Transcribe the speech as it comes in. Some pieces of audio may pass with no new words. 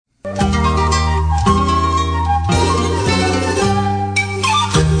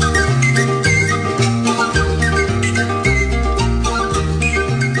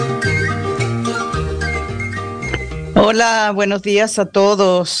Hola, buenos días a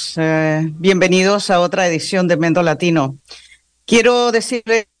todos. Bienvenidos a otra edición de Mendo Latino. Quiero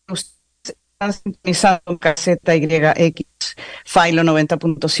decirles que ustedes están sintonizando KZYX, Filo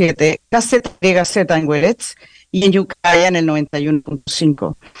 90.7, KZYZ en Willets y en Ucaya en el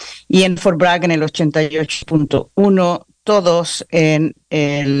 91.5 y en Fort Bragg en el 88.1, todos en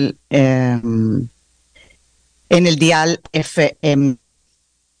el dial FM.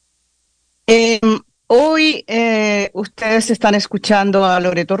 Eh, Hoy ustedes están escuchando a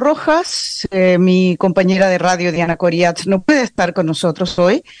Loreto Rojas, mi compañera de radio Diana Coriat no puede estar con nosotros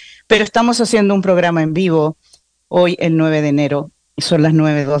hoy, pero estamos haciendo un programa en vivo hoy el 9 de enero, y son las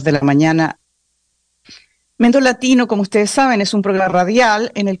 9:02 de la mañana. Mendo Latino, como ustedes saben, es un programa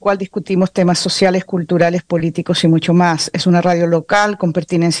radial en el cual discutimos temas sociales, culturales, políticos y mucho más. Es una radio local con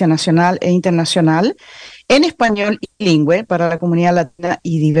pertinencia nacional e internacional, en español y bilingüe para la comunidad latina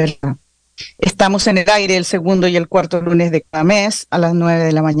y diversa. Estamos en el aire el segundo y el cuarto lunes de cada mes a las 9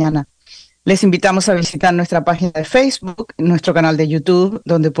 de la mañana. Les invitamos a visitar nuestra página de Facebook, nuestro canal de YouTube,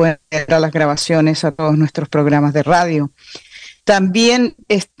 donde pueden ver las grabaciones a todos nuestros programas de radio. También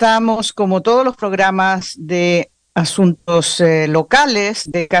estamos, como todos los programas de asuntos locales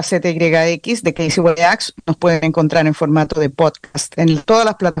de KZYX, de KCYX, nos pueden encontrar en formato de podcast en todas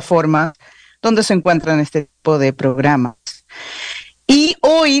las plataformas donde se encuentran este tipo de programas. Y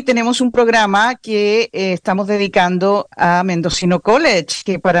hoy tenemos un programa que estamos dedicando a Mendocino College,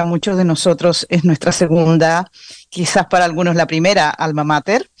 que para muchos de nosotros es nuestra segunda, quizás para algunos la primera alma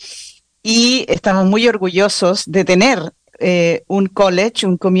mater. Y estamos muy orgullosos de tener un college,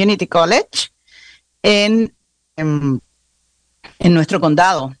 un community college en, en, en nuestro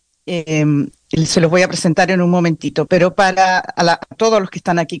condado. Eh, Se los voy a presentar en un momentito, pero para a todos los que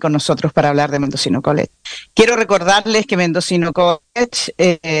están aquí con nosotros para hablar de Mendocino College. Quiero recordarles que Mendocino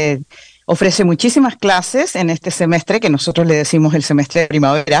College ofrece muchísimas clases en este semestre, que nosotros le decimos el semestre de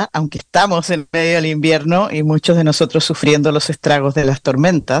primavera, aunque estamos en medio del invierno y muchos de nosotros sufriendo los estragos de las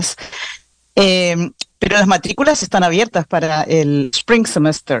tormentas. Pero las matrículas están abiertas para el Spring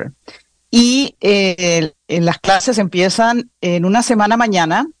Semester y las clases empiezan en una semana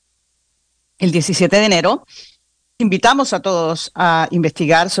mañana, el 17 de enero. Invitamos a todos a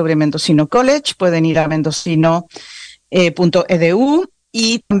investigar sobre Mendocino College. Pueden ir a mendocino.edu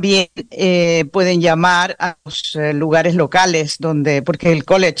y también pueden llamar a los lugares locales donde, porque el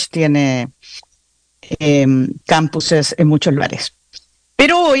college tiene campuses en muchos lugares.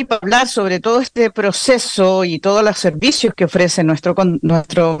 Pero hoy, para hablar sobre todo este proceso y todos los servicios que ofrece nuestro college,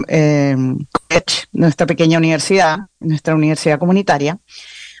 nuestra pequeña universidad, nuestra universidad comunitaria,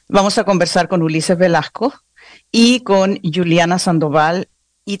 vamos a conversar con Ulises Velasco y con Juliana Sandoval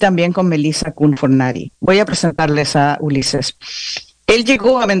y también con Melissa Kuhn-Fornari. Voy a presentarles a Ulises. Él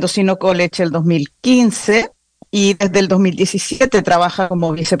llegó a Mendocino College el 2015 y desde el 2017 trabaja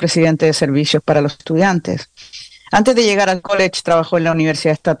como vicepresidente de servicios para los estudiantes. Antes de llegar al college, trabajó en la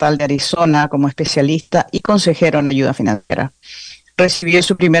Universidad Estatal de Arizona como especialista y consejero en ayuda financiera. Recibió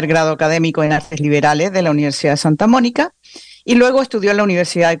su primer grado académico en artes liberales de la Universidad de Santa Mónica y luego estudió en la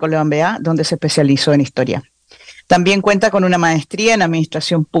Universidad de Columbia, donde se especializó en historia. También cuenta con una maestría en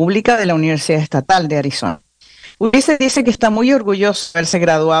administración pública de la Universidad Estatal de Arizona. Ulises dice que está muy orgulloso de haberse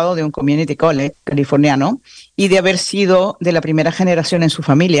graduado de un community college californiano y de haber sido de la primera generación en su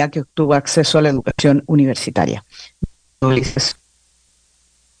familia que obtuvo acceso a la educación universitaria. Ulises.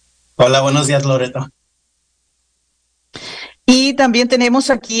 Hola, buenos días, Loreto. Y también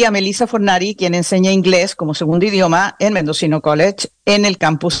tenemos aquí a Melissa Fornari, quien enseña inglés como segundo idioma en Mendocino College, en el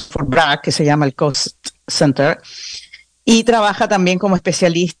campus Fort Bragg, que se llama el Coast Center, y trabaja también como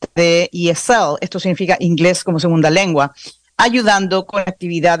especialista de ESL, esto significa inglés como segunda lengua, ayudando con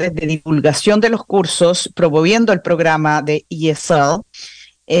actividades de divulgación de los cursos, promoviendo el programa de ESL.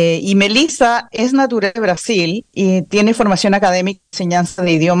 Y Melissa es natural de Brasil y tiene formación académica en enseñanza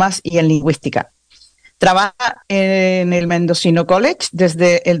de idiomas y en lingüística. Trabaja en el Mendocino College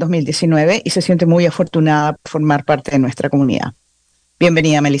desde el 2019 y se siente muy afortunada por formar parte de nuestra comunidad.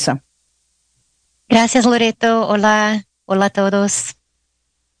 Bienvenida, Melissa. Gracias, Loreto. Hola, hola a todos.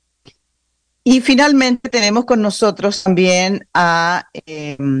 Y finalmente tenemos con nosotros también a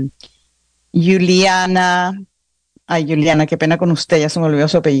Juliana. Ay, Juliana, qué pena con usted, ya se me olvidó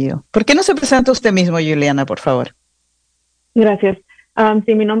su apellido. ¿Por qué no se presenta usted mismo, Juliana, por favor? Gracias.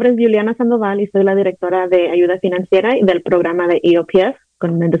 Sí, mi nombre es Juliana Sandoval y soy la directora de ayuda financiera y del programa de EOPS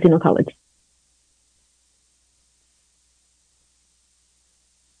con Mendocino College.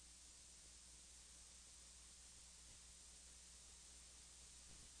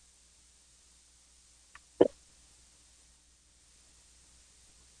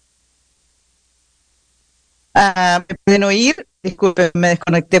 ¿Me pueden oír? Disculpen, me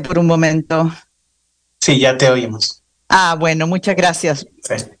desconecté por un momento. Sí, ya te oímos. Bueno, muchas gracias.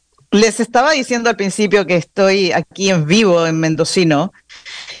 Sí. Les estaba diciendo al principio que estoy aquí en vivo en Mendocino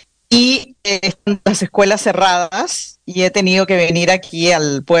y están las escuelas cerradas y he tenido que venir aquí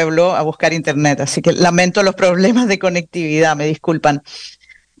al pueblo a buscar internet, así que lamento los problemas de conectividad, me disculpan.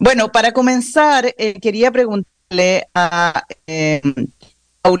 Bueno, para comenzar, quería preguntarle a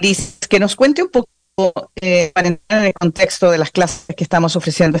Ulises que nos cuente un poco, para entrar en el contexto de las clases que estamos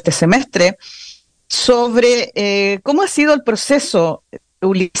ofreciendo este semestre, sobre cómo ha sido el proceso,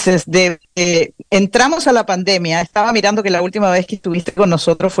 Ulises, entramos a la pandemia. Estaba mirando que la última vez que estuviste con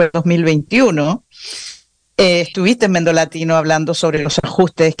nosotros fue en 2021. Estuviste en Mendolatino hablando sobre los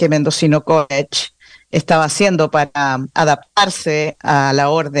ajustes que Mendocino College estaba haciendo para adaptarse a la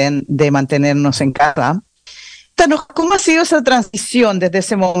orden de mantenernos en casa. Cuéntanos, ¿cómo ha sido esa transición desde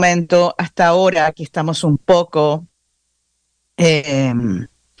ese momento hasta ahora que estamos un poco...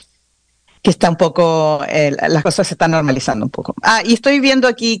 las cosas se están normalizando un poco. Y estoy viendo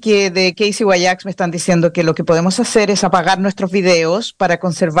aquí que de Casey Wayax me están diciendo que lo que podemos hacer es apagar nuestros videos para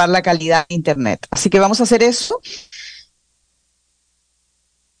conservar la calidad de internet. Así que vamos a hacer eso.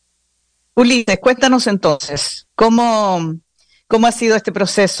 Ulises, cuéntanos entonces, ¿cómo ha sido este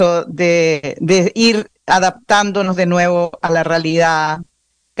proceso de ir adaptándonos de nuevo a la realidad?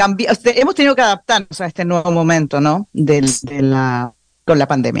 Hemos tenido que adaptarnos a este nuevo momento, ¿no? Con la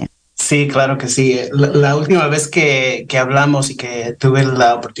pandemia. Sí, claro que sí. La última vez que hablamos y que tuve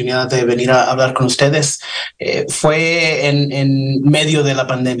la oportunidad de venir a hablar con ustedes fue en medio de la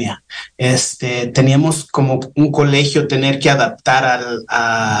pandemia. Teníamos como un colegio tener que adaptar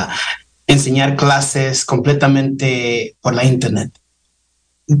a enseñar clases completamente por la internet.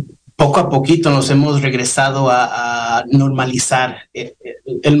 Poco a poquito nos hemos regresado a normalizar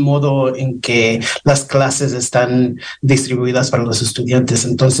el modo en que las clases están distribuidas para los estudiantes.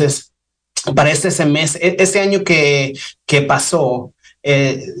 Entonces, para este semestre, este año que pasó,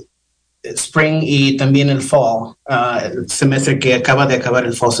 spring y también el fall, el semestre que acaba de acabar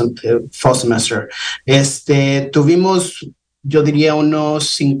el fall semester, tuvimos, yo diría,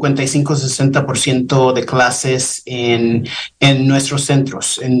 unos 55-60% de clases en nuestros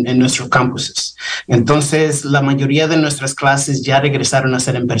centros, en nuestros campuses. Entonces, la mayoría de nuestras clases ya regresaron a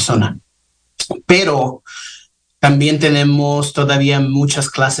ser en persona. Pero también tenemos todavía muchas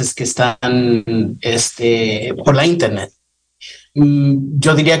clases que están por la internet.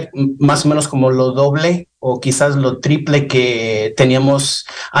 Yo diría más o menos como lo doble o quizás lo triple que teníamos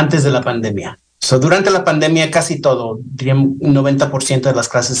antes de la pandemia. Durante la pandemia casi todo, diría un 90% de las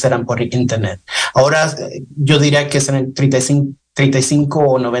clases eran por internet. Ahora yo diría que serán 35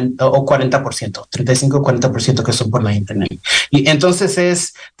 o 90 o 40%, 35 o 40% que son por la internet. Y entonces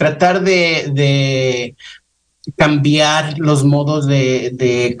es tratar de cambiar los modos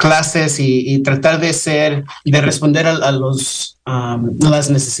de clases y tratar de responder a las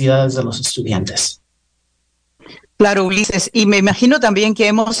necesidades de los estudiantes. Claro, Ulises, y me imagino también que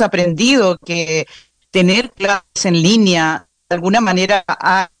hemos aprendido que tener clases en línea de alguna manera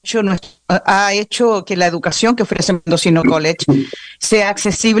ha hecho que la educación que ofrece Mendocino College sea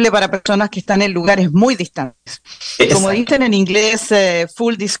accesible para personas que están en lugares muy distantes. Exacto. Como dicen en inglés,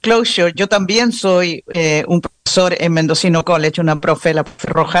 full disclosure, yo también soy un profesor en Mendocino College, una profe, la profe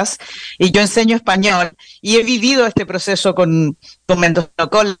Rojas, y yo enseño español y he vivido este proceso con Mendocino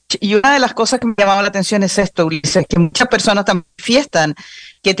College. Y una de las cosas que me llamaba la atención es esto, Ulises, que muchas personas también manifiestan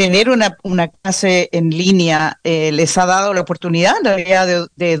que tener una clase en línea les ha dado la oportunidad en realidad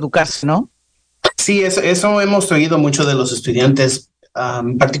de educarse, ¿no? Sí, eso hemos oído mucho de los estudiantes,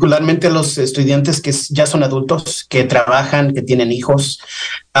 particularmente los estudiantes que ya son adultos, que trabajan, que tienen hijos.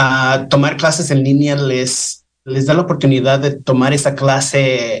 Tomar clases en línea les da la oportunidad de tomar esa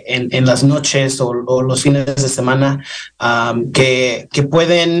clase en las noches o los fines de semana, que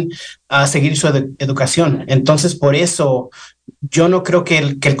pueden seguir su educación. Entonces, por eso yo no creo que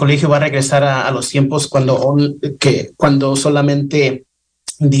el colegio va a regresar a los tiempos cuando solamente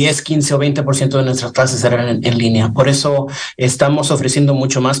 10, 15 o 20% de nuestras clases eran en línea. Por eso estamos ofreciendo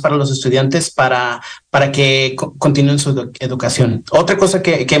mucho más para los estudiantes para que continúen su educación. Otra cosa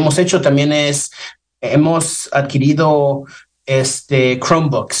que hemos hecho también es hemos adquirido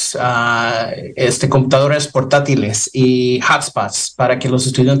Chromebooks, computadoras portátiles y hotspots para que los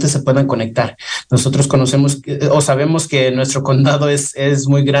estudiantes se puedan conectar. Nosotros sabemos que nuestro condado es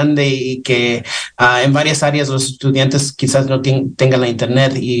muy grande y que en varias áreas los estudiantes quizás no tengan la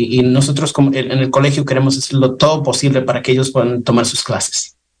internet y nosotros en el colegio queremos hacerlo todo posible para que ellos puedan tomar sus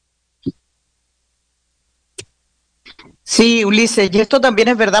clases. Sí, Ulises, y esto también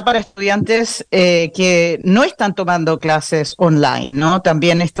es verdad para estudiantes que no están tomando clases online, ¿no?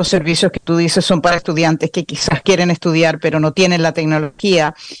 También estos servicios que tú dices son para estudiantes que quizás quieren estudiar pero no tienen la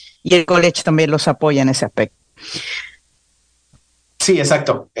tecnología y el college también los apoya en ese aspecto. Sí,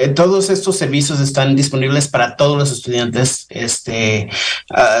 exacto. Todos estos servicios están disponibles para todos los estudiantes.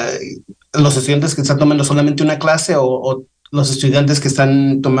 Los estudiantes que están tomando solamente una clase o los estudiantes que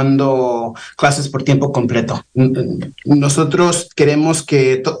están tomando clases por tiempo completo. Nosotros queremos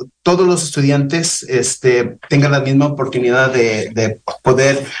que todos los estudiantes tengan la misma oportunidad de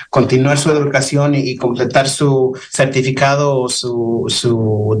poder continuar su educación y completar su certificado o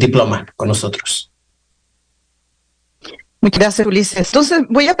su diploma con nosotros. Muchas gracias, Ulises. Entonces,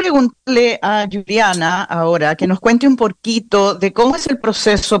 voy a preguntarle a Juliana ahora que nos cuente un poquito de cómo es el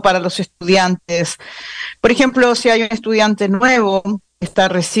proceso para los estudiantes. Por ejemplo, si hay un estudiante nuevo que está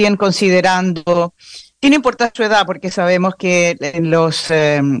recién considerando, sin importar su edad, porque sabemos que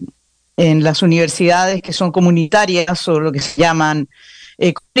en las universidades que son comunitarias o lo que se llaman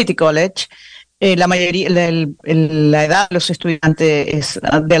community college, la mayoría, la edad de los estudiantes es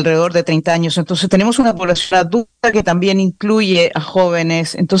de alrededor de 30 años, entonces tenemos una población adulta que también incluye a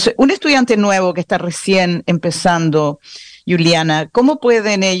jóvenes. Entonces, un estudiante nuevo que está recién empezando, Juliana, ¿cómo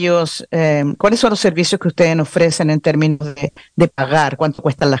pueden ellos, cuáles son los servicios que ustedes ofrecen en términos de pagar? ¿Cuánto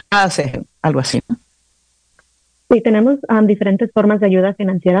cuestan las clases? Algo así, ¿no? Sí, tenemos diferentes formas de ayuda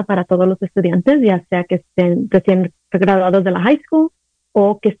financiera para todos los estudiantes, ya sea que estén recién graduados de la high school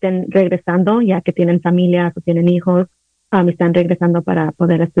o que estén regresando, ya que tienen familias o tienen hijos, están regresando para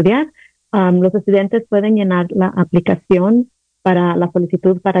poder estudiar. Los estudiantes pueden llenar la aplicación para la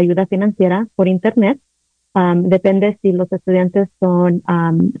solicitud para ayuda financiera por Internet. Depende si los estudiantes son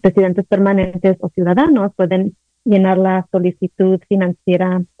residentes permanentes o ciudadanos, pueden llenar la solicitud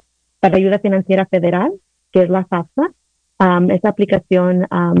financiera para ayuda financiera federal, que es la FAFSA. Esa aplicación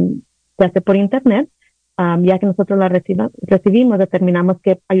se hace por Internet. Ya que nosotros la recibimos, determinamos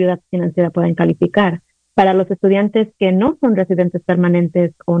qué ayuda financiera pueden calificar. Para los estudiantes que no son residentes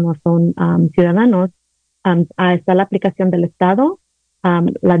permanentes o no son ciudadanos, está la aplicación del Estado,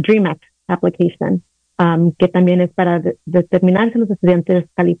 la DREAM Act Application, que también es para determinar si los estudiantes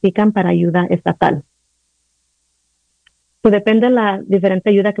califican para ayuda estatal. Pues depende de la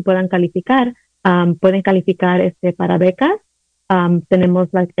diferente ayuda que puedan calificar. Pueden calificar para becas. Tenemos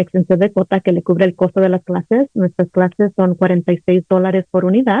la exención de cuota que le cubre el costo de las clases. Nuestras clases son $46 por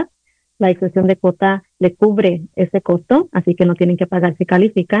unidad. La exención de cuota le cubre ese costo, así que no tienen que pagar si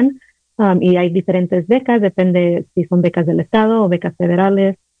califican. Y hay diferentes becas, depende si son becas del Estado o becas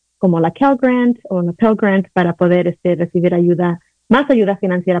federales, como la Cal Grant o la Pell Grant, para poder recibir ayuda, más ayuda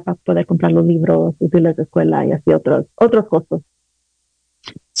financiera para poder comprar los libros, útiles de escuela y así otros costos.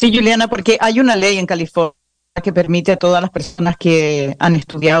 Sí, Juliana, porque hay una ley en California que permite a todas las personas que han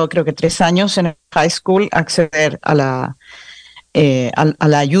estudiado, creo que 3 años en el high school, acceder a la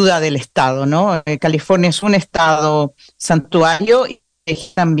ayuda del Estado, ¿no? California es un estado santuario y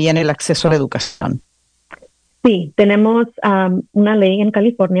también el acceso a la educación. Sí, tenemos una ley en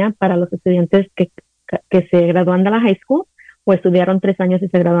California para los estudiantes que se gradúan de la high school o estudiaron 3 años y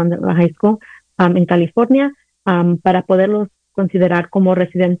se gradúan de la high school en California, para poderlos considerar como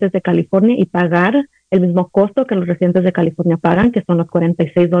residentes de California y pagar el mismo costo que los residentes de California pagan, que son los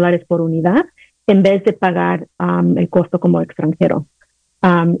 $46 por unidad, en vez de pagar el costo como extranjero.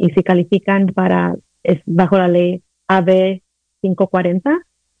 Y si califican bajo la ley AB 540,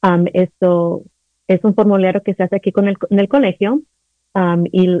 esto es un formulario que se hace aquí en el colegio,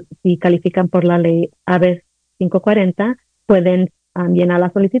 y si califican por la ley AB 540, pueden llenar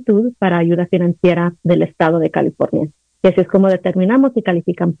la solicitud para ayuda financiera del Estado de California. Y así es como determinamos si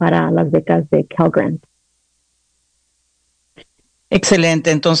califican para las becas de Cal Grant. Excelente.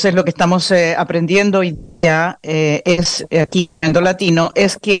 Entonces, lo que estamos aprendiendo hoy día es, aquí en Lo Latino,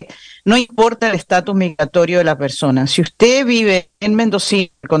 es que no importa el estatus migratorio de la persona. Si usted vive en Mendocino,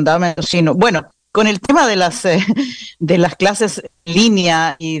 el condado mendocino, bueno, con el tema de las clases en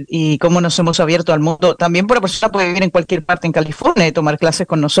línea y cómo nos hemos abierto al mundo, también una persona puede vivir en cualquier parte en California y tomar clases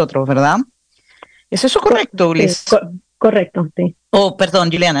con nosotros, ¿verdad? ¿Es eso correcto, Ulises? Sí, correcto, sí. Oh,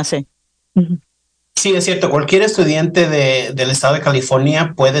 perdón, Juliana, sí. Uh-huh. Sí, es cierto. Cualquier estudiante del estado de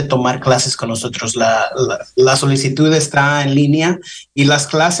California puede tomar clases con nosotros. La solicitud está en línea y las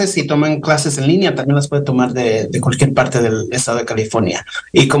clases, si toman clases en línea, también las puede tomar de cualquier parte del estado de California.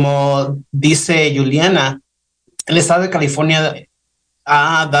 Y como dice Juliana, el estado de California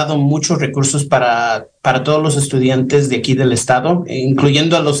ha dado muchos recursos para todos los estudiantes de aquí del estado,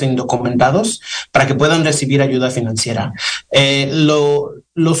 incluyendo a los indocumentados, para que puedan recibir ayuda financiera.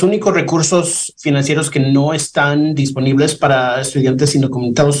 los únicos recursos financieros que no están disponibles para estudiantes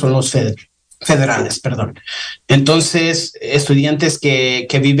indocumentados son los federales, perdón. Entonces, estudiantes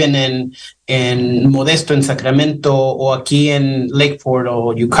que viven en Modesto, en Sacramento, o aquí en Lakeport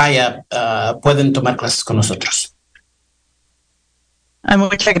o Ukiah, pueden tomar clases con nosotros. Ay,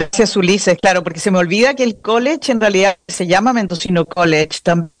 muchas gracias, Ulises. Claro, porque se me olvida que el college en realidad se llama Mendocino College,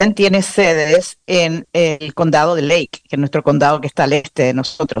 también tiene sedes en el condado de Lake, que es nuestro condado que está al este de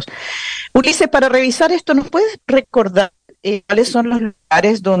nosotros. Ulises, para revisar esto, ¿nos puedes recordar cuáles son los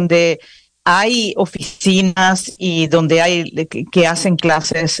lugares donde hay oficinas y donde hay que hacen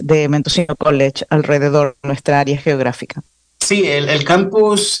clases de Mendocino College alrededor de nuestra área geográfica? Sí, el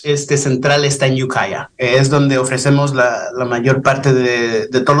campus central está en Ukiah. Es donde ofrecemos la mayor parte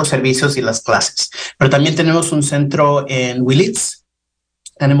de todos los servicios y las clases. Pero también tenemos un centro en Willits,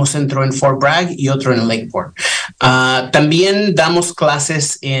 tenemos centro en Fort Bragg y otro en Lakeport. También damos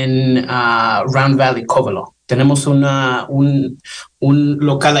clases en Round Valley, Covelo. Tenemos un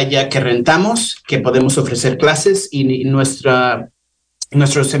local allá que rentamos, que podemos ofrecer clases, y nuestros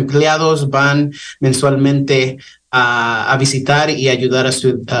empleados van mensualmente a visitar y ayudar a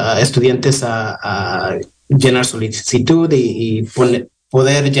estudiantes a llenar solicitud y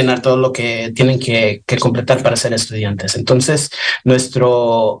poder llenar todo lo que tienen que completar para ser estudiantes. Entonces,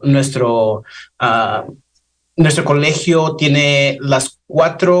 nuestro colegio tiene las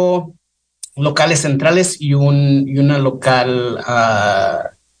 4 locales centrales y un local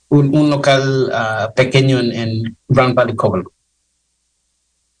pequeño en Grand Valley Covelo.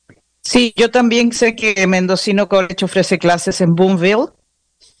 Sí, yo también sé que Mendocino College ofrece clases en Boonville,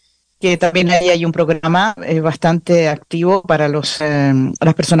 que también ahí hay un programa bastante activo para las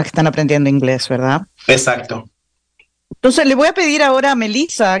personas que están aprendiendo inglés, ¿verdad? Exacto. Entonces, le voy a pedir ahora a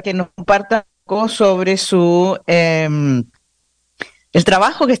Melissa que nos comparta un poco sobre el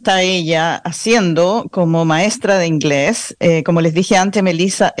trabajo que está ella haciendo como maestra de inglés. Como les dije antes,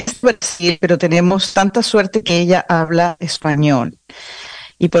 Melissa es de Brasil, pero tenemos tanta suerte que ella habla español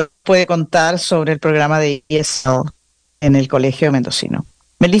y puede contar sobre el programa de ESL en el Colegio Mendocino.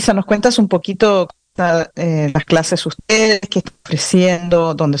 Melissa, ¿nos cuentas un poquito las clases ustedes, qué están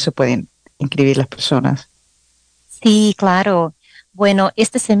ofreciendo, dónde se pueden inscribir las personas? Sí, claro. Bueno,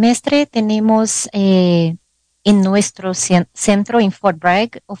 este semestre tenemos en nuestro centro en Fort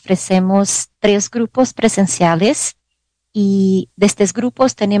Bragg, ofrecemos 3 grupos presenciales, y de estos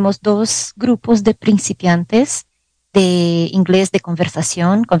grupos tenemos 2 grupos de principiantes de inglés de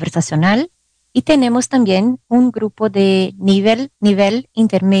conversacional, y tenemos también un grupo de nivel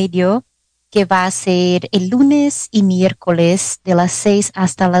intermedio que va a ser el lunes y miércoles de las 6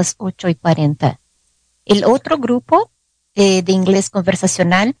 hasta las 8:40. El otro grupo de inglés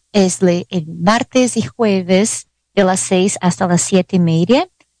conversacional es el martes y jueves de las 6 hasta las 7:30.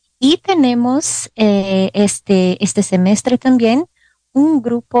 Y tenemos este semestre también un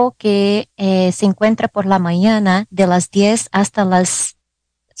grupo que se encuentra por la mañana de las 10 hasta de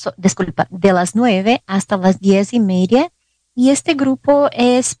las 9 hasta las 10:30. Y este grupo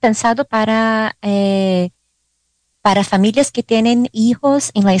es pensado para familias que tienen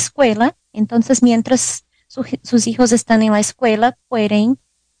hijos en la escuela. Entonces, mientras sus hijos están en la escuela, pueden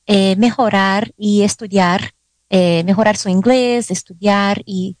mejorar y estudiar, mejorar su inglés, estudiar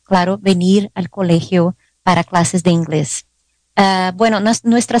y, claro, venir al colegio para clases de inglés. Bueno,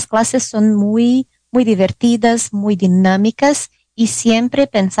 nuestras clases son muy, muy divertidas, muy dinámicas y siempre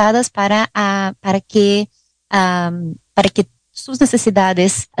pensadas para que sus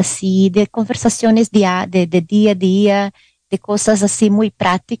necesidades así de conversaciones de día a día, de cosas así muy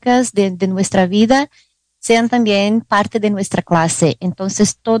prácticas de nuestra vida, sean también parte de nuestra clase.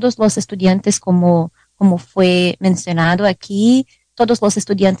 Entonces, todos los estudiantes, como fue mencionado aquí, todos los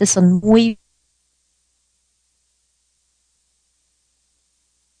estudiantes son muy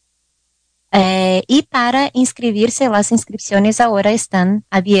y para inscribirse, las inscripciones ahora están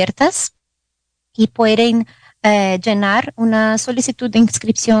abiertas y pueden llenar una solicitud de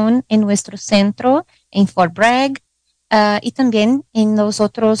inscripción en nuestro centro en Fort Bragg y también en los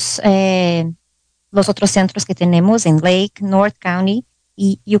otros centros que tenemos en Lake, North County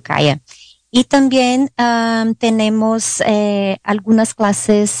y Ukiah. Y también tenemos algunas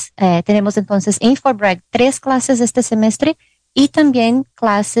clases, tenemos entonces en Fort Bragg 3 clases este semestre y también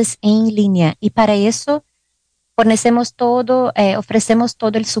clases en línea. Y para eso ofrecemos todo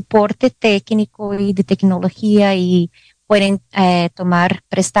el soporte técnico y de tecnología, y pueden tomar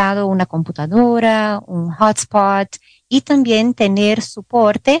prestado una computadora, un hotspot, y también tener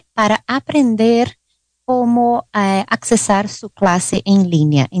soporte para aprender cómo accesar su clase en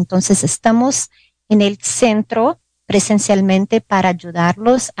línea. Entonces, estamos en el centro presencialmente para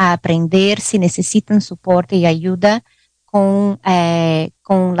ayudarlos a aprender si necesitan soporte y ayuda con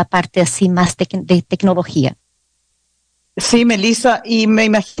la parte así más de tecnología. Sí, Melissa, y me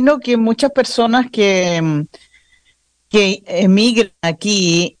imagino que muchas personas que emigran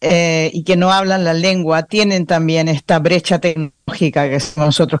aquí y que no hablan la lengua tienen también esta brecha tecnológica que somos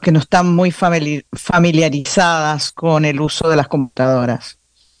nosotros, que no están muy familiarizadas con el uso de las computadoras.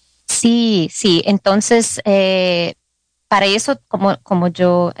 Sí, sí. Entonces, para eso, como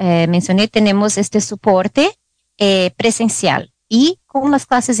yo mencioné, tenemos este soporte presencial. Y con las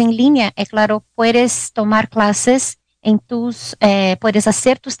clases en línea, es claro, puedes tomar clases puedes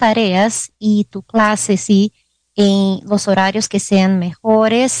hacer tus tareas y tu clase, sí, en los horarios que sean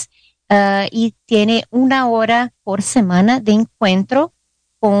mejores. Y tiene 1 hora por semana de encuentro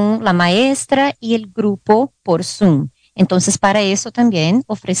con la maestra y el grupo por Zoom. Entonces, para eso también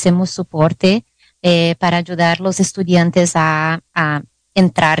ofrecemos soporte para ayudar a los estudiantes a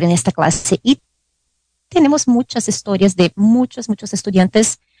entrar en esta clase. Y tenemos muchas historias de muchos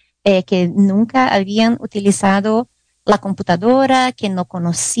estudiantes que nunca habían utilizado la computadora, que no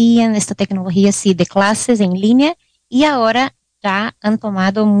conocían esta tecnología así de clases en línea y ahora ya han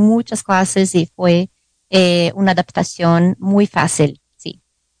tomado muchas clases y fue una adaptación muy fácil. Sí.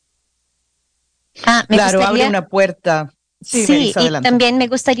 Me Claro, abre gustaría. una puerta. Sí, Sí, Melissa, y adelante. también me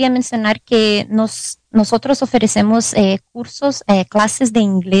gustaría mencionar que nosotros ofrecemos cursos, clases de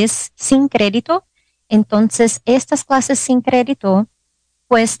inglés sin crédito. Entonces, estas clases sin crédito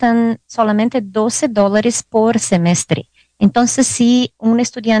cuestan solamente $12 por semestre. Entonces, si un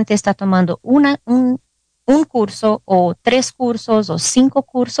estudiante está tomando un curso o 3 cursos o 5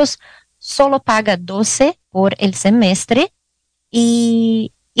 cursos, solo paga 12 por el semestre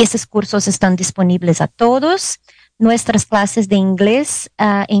y esos cursos están disponibles a todos. Nuestras clases de inglés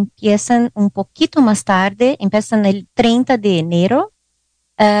empiezan un poquito más tarde, empiezan el 30 de enero.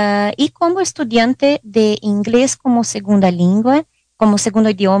 Y como estudiante de inglés como segunda lengua, como segundo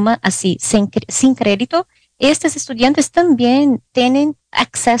idioma, así, sin crédito, estos estudiantes también tienen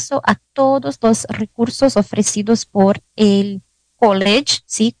acceso a todos los recursos ofrecidos por el college,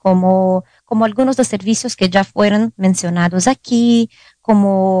 ¿sí? Como algunos de los servicios que ya fueron mencionados aquí,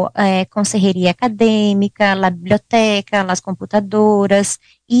 como consejería académica, la biblioteca, las computadoras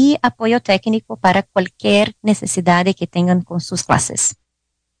y apoyo técnico para cualquier necesidad que tengan con sus clases.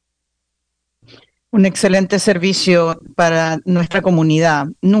 Un excelente servicio para nuestra comunidad.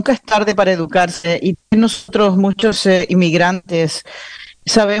 Nunca es tarde para educarse y nosotros, muchos inmigrantes,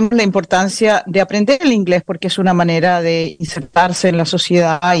 sabemos la importancia de aprender el inglés porque es una manera de insertarse en la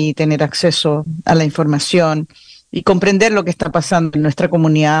sociedad y tener acceso a la información y comprender lo que está pasando en nuestra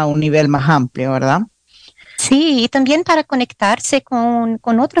comunidad a un nivel más amplio, ¿verdad? Sí, y también para conectarse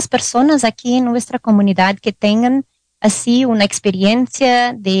con otras personas aquí en nuestra comunidad que tengan así una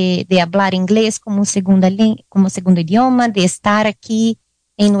experiencia de hablar inglés como segundo idioma, de estar aquí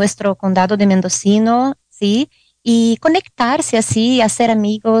en nuestro condado de Mendocino, ¿sí? Y conectarse así, hacer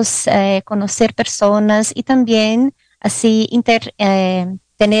amigos, conocer personas y también así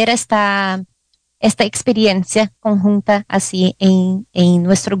tener esta experiencia conjunta así en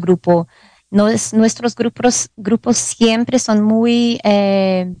nuestro grupo. Nuestros grupos siempre son muy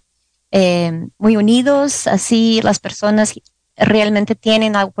unidos, así las personas realmente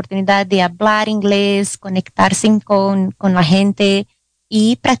tienen la oportunidad de hablar inglés, conectarse con la gente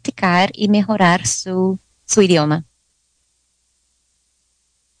y practicar y mejorar su idioma.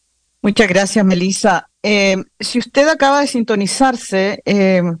 Muchas gracias, Melissa. Si usted acaba de sintonizarse,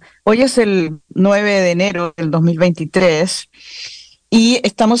 hoy es el 9 de enero del 2023 y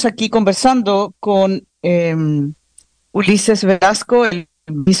estamos aquí conversando con Ulises Velasco, el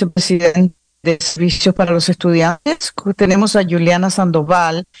vicepresidente de Servicios para los Estudiantes. Tenemos a Juliana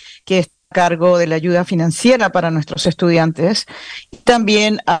Sandoval, que está a cargo de la ayuda financiera para nuestros estudiantes, y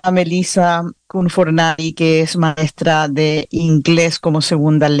también a Melissa Cunfornari, que es maestra de inglés como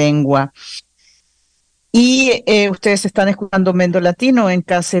segunda lengua. Y ustedes están escuchando Mendo Latino en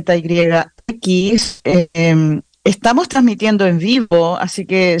KZYX. Estamos transmitiendo en vivo, así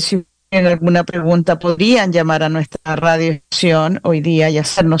que si tienen alguna pregunta podrían llamar a nuestra radioestación hoy día y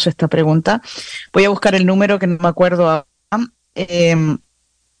hacernos esta pregunta. Voy a buscar el número que no me acuerdo ahora,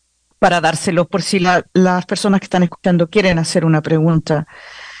 para dárselo por si las personas que están escuchando quieren hacer una pregunta.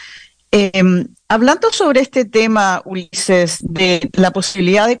 Hablando sobre este tema, Ulises, de la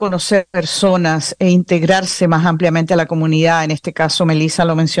posibilidad de conocer personas e integrarse más ampliamente a la comunidad, en este caso Melissa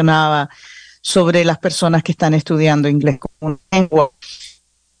lo mencionaba, sobre las personas que están estudiando inglés como una lengua.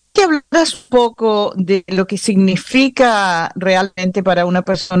 ¿Qué que hablaras un poco de lo que significa realmente para una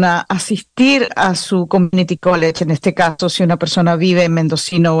persona asistir a su community college, en este caso, si una persona vive en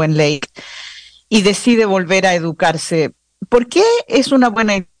Mendocino o en Lake y decide volver a educarse. ¿Por qué es una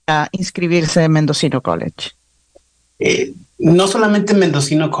buena idea inscribirse en Mendocino College? No solamente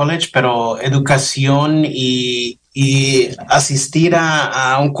Mendocino College, pero educación y asistir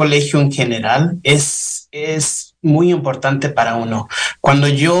a un colegio en general es muy importante para uno. Cuando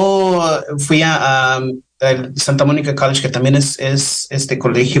yo fui a el Santa Mónica College, que también es este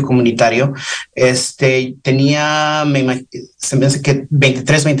colegio comunitario, tenía, se me hace que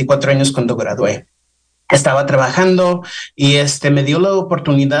 23, 24 años cuando gradué. Estaba trabajando y me dio la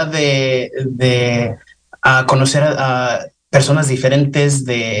oportunidad de conocer a personas diferentes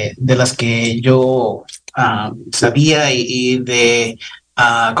de las que yo sabía y de,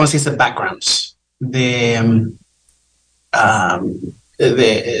 ¿cómo se dice? Backgrounds, de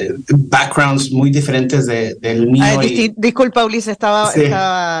backgrounds muy diferentes del mío. Disculpa, Ulises,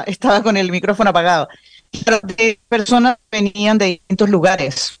 estaba con el micrófono apagado. Pero de personas que venían de distintos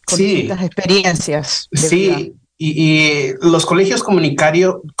lugares, con distintas experiencias. Sí, y los colegios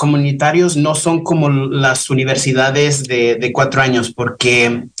comunitarios no son como las universidades de 4 años,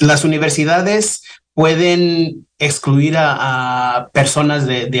 porque las universidades pueden excluir a personas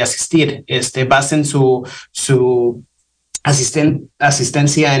de asistir. Basen su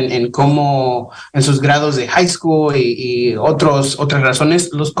asistencia en cómo en sus grados de high school y otras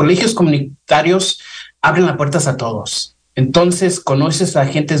razones. Los colegios comunitarios abren las puertas a todos. Entonces conoces a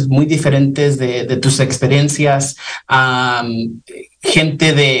gentes muy diferentes de tus experiencias,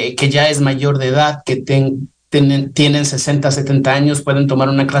 gente que ya es mayor de edad, que tienen 60, 70 años, pueden tomar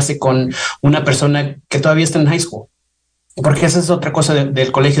una clase con una persona que todavía está en high school. Porque esa es otra cosa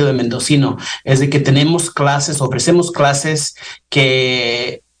del Colegio de Mendocino, es de que ofrecemos clases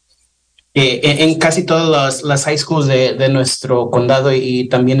que en casi todas las high schools de nuestro condado y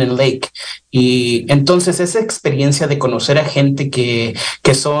también en Lake. Y entonces esa experiencia de conocer a gente que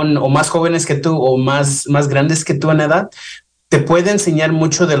son o más jóvenes que tú o más grandes que tú en edad, te puede enseñar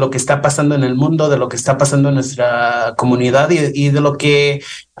mucho de lo que está pasando en el mundo, de lo que está pasando en nuestra comunidad y de lo que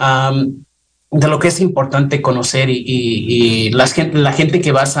es importante conocer y la gente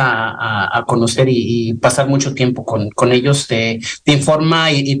que vas a conocer y pasar mucho tiempo con ellos te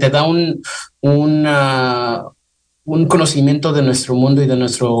informa y te da un conocimiento de nuestro mundo y de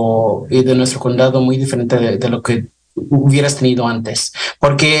nuestro condado muy diferente de lo que hubieras tenido antes.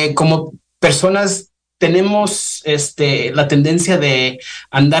 Porque como personas tenemos la tendencia de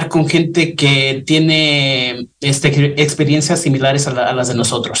andar con gente que tiene experiencias similares a las de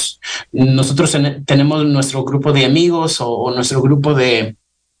nosotros. Nosotros tenemos nuestro grupo de amigos o nuestro grupo de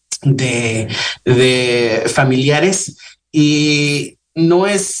familiares y no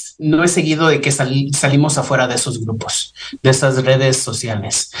es seguido de que salimos afuera de esos grupos, de esas redes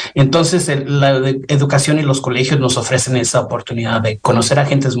sociales. Entonces, la educación y los colegios nos ofrecen esa oportunidad de conocer a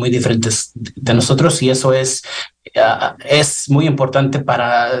gentes muy diferentes de nosotros y eso es muy importante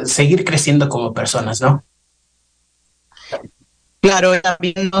para seguir creciendo como personas, ¿no? Claro,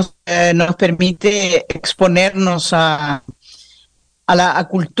 también nos permite exponernos a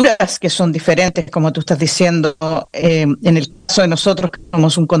culturas que son diferentes, como tú estás diciendo, en el caso de nosotros, que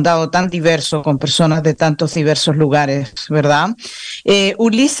somos un condado tan diverso, con personas de tantos diversos lugares, ¿verdad?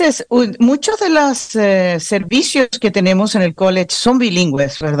 Ulises, muchos de los servicios que tenemos en el college son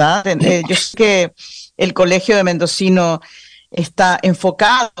bilingües, ¿verdad? Yo sé que el Colegio de Mendocino está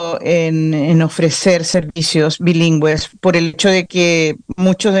enfocado en ofrecer servicios bilingües por el hecho de que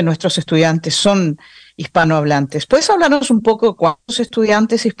muchos de nuestros estudiantes son hispanohablantes. ¿Puedes hablarnos un poco de cuántos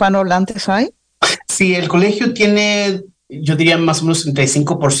estudiantes hispanohablantes hay? Sí, el colegio tiene, yo diría más o menos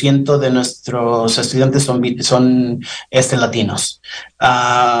 35% de nuestros estudiantes son latinos.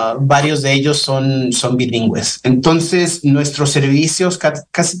 Varios de ellos son bilingües. Entonces, nuestros servicios,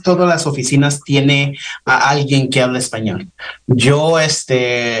 casi todas las oficinas tiene a alguien que habla español. Yo,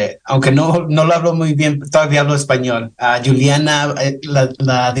 aunque no lo hablo muy bien, todavía hablo español. Juliana,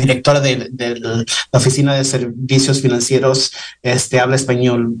 la directora de la oficina de servicios financieros, habla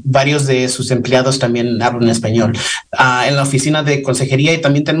español. Varios de sus empleados también hablan español. En la oficina de consejería y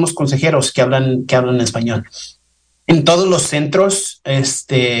también tenemos consejeros que hablan español. En todos los centros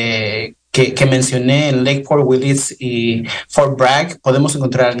que mencioné, en Lake Fort Willis y Fort Bragg, podemos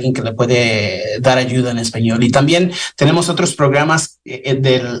encontrar a alguien que le puede dar ayuda en español. Y también tenemos otros programas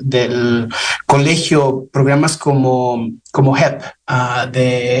del colegio, programas como HEP.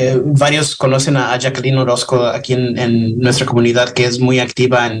 De varios conocen a Jacqueline Orozco aquí en nuestra comunidad, que es muy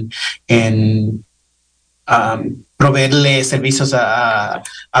activa en proveerle servicios a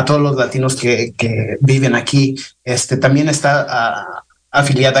todos los latinos que viven aquí. También está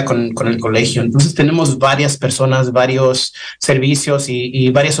afiliada con el colegio. Entonces tenemos varias personas, varios servicios y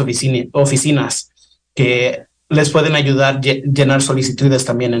varias oficinas que les pueden ayudar a llenar solicitudes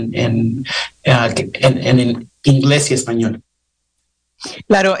también en inglés y español.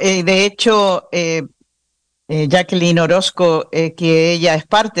 Claro, de hecho, Jacqueline Orozco, que ella es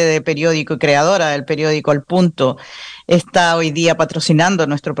parte del periódico y creadora del periódico El Punto, está hoy día patrocinando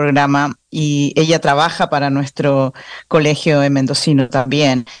nuestro programa y ella trabaja para nuestro colegio en Mendocino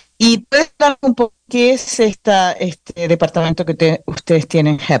también. ¿Y puedes hablar un poco qué es este departamento que ustedes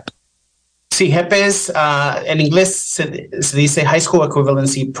tienen, HEP? Sí, HEP es, en inglés se dice High School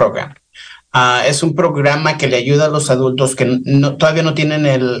Equivalency Program. Es un programa que le ayuda a los adultos que todavía no tienen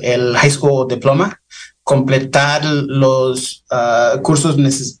el High School Diploma completar los cursos,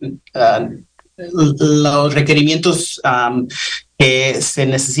 los requerimientos que se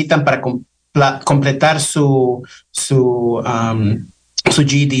necesitan para completar su GED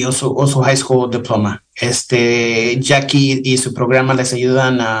o su High School Diploma. Jackie y su programa les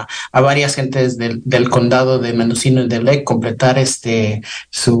ayudan a varias gentes del condado de Mendocino y de Lake completar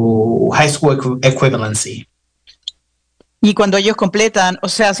su High School Equivalency. Y cuando ellos completan, o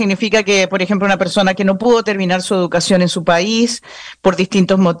sea, significa que, por ejemplo, una persona que no pudo terminar su educación en su país por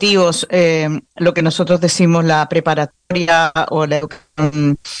distintos motivos, lo que nosotros decimos la preparatoria o la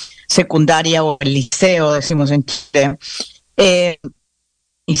educación secundaria o el liceo, decimos en Chile,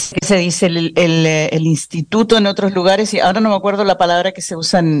 y se dice el instituto en otros lugares, y ahora no me acuerdo la palabra que se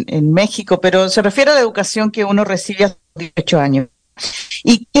usa en México, pero se refiere a la educación que uno recibe a los 18 años.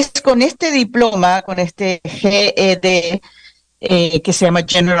 Y es con este diploma, con este GED, que se llama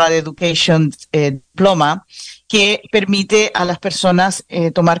General Education Diploma, que permite a las personas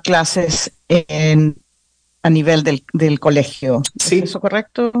tomar clases a nivel del colegio. Sí. ¿Es eso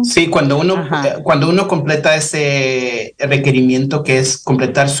correcto? Sí, cuando uno completa ese requerimiento que es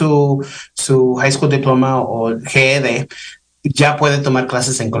completar su High School Diploma o GED, ya puede tomar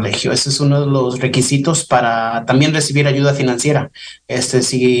clases en colegio. Ese es uno de los requisitos para también recibir ayuda financiera.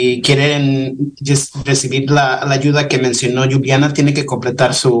 Si quieren recibir la ayuda que mencionó Juliana, tiene que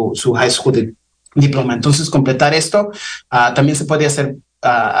completar su High School Diploma. Entonces, completar esto también se puede hacer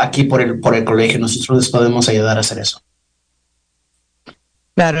aquí por el colegio. Nosotros les podemos ayudar a hacer eso.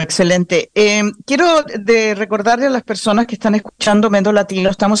 Claro, excelente. Quiero recordarle a las personas que están escuchando Mendo Latino,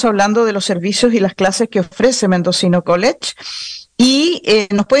 estamos hablando de los servicios y las clases que ofrece Mendocino College y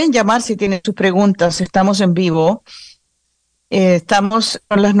nos pueden llamar si tienen sus preguntas, estamos en vivo, estamos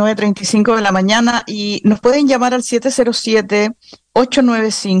a las 9:35 de la mañana y nos pueden llamar al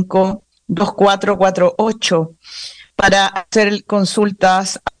 707-895-2448 para hacer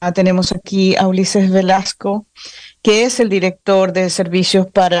consultas. Tenemos aquí a Ulises Velasco, que es el director de servicios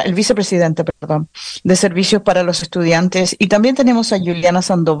el vicepresidente, de servicios para los estudiantes. Y también tenemos a Juliana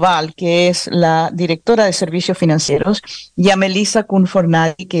Sandoval, que es la directora de servicios financieros, y a Melissa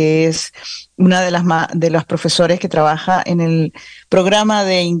Cunfornadi, que es una de las profesores que trabaja en el programa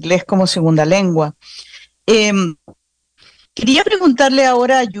de inglés como segunda lengua. Quería preguntarle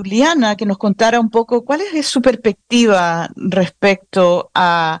ahora a Juliana que nos contara un poco cuál es su perspectiva respecto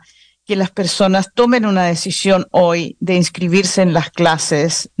a que las personas tomen una decisión hoy de inscribirse en las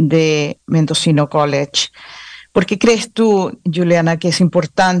clases de Mendocino College. ¿Por qué crees tú, Juliana, que es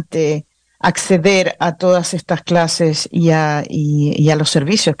importante acceder a todas estas clases y a los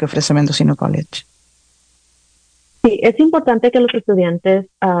servicios que ofrece Mendocino College? Sí, es importante que los estudiantes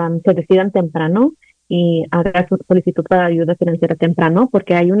se decidan temprano y hagan su solicitud para ayuda financiera temprano,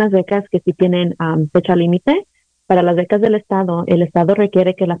 porque hay unas becas que sí tienen fecha límite. Para las becas del Estado, el Estado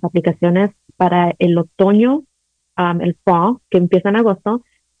requiere que las aplicaciones para el otoño, el fall, que empieza en agosto,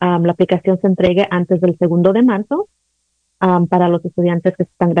 la aplicación se entregue antes del 2 de marzo para los estudiantes que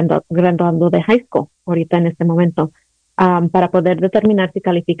se están graduando de high school ahorita en este momento, para poder determinar si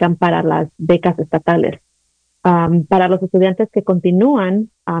califican para las becas estatales. Para los estudiantes que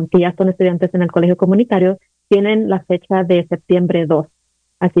continúan, que ya son estudiantes en el colegio comunitario, tienen la fecha de septiembre 2.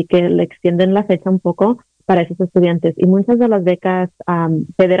 Así que le extienden la fecha un poco para esos estudiantes. Y muchas de las becas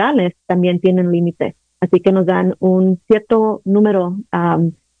federales también tienen límite. Así que nos dan un cierto número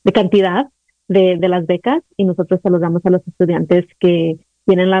de cantidad de las becas y nosotros se los damos a los estudiantes que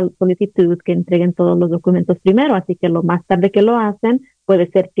tienen la solicitud, que entreguen todos los documentos primero. Así que lo más tarde que lo hacen, puede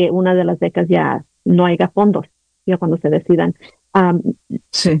ser que una de las becas ya no haya fondos, ya cuando se decidan.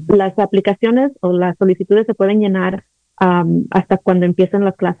 Sí. Las aplicaciones o las solicitudes se pueden llenar hasta cuando empiecen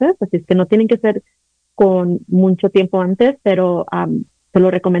las clases, así es que no tienen que ser con mucho tiempo antes, pero se lo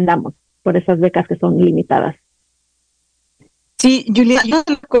recomendamos. por esas becas que son limitadas. Sí, Julia, una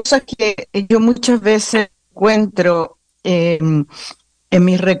de las cosas que yo muchas veces encuentro en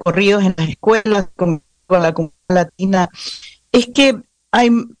mis recorridos en las escuelas con la comunidad latina es que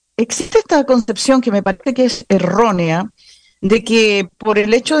existe esta concepción que me parece que es errónea de que por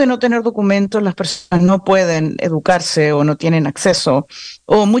el hecho de no tener documentos las personas no pueden educarse o no tienen acceso.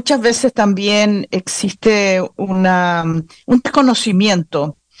 O muchas veces también existe un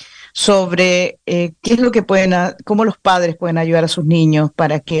desconocimiento sobre qué es lo que cómo los padres pueden ayudar a sus niños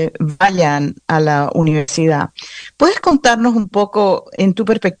para que vayan a la universidad. ¿Puedes contarnos un poco, en tu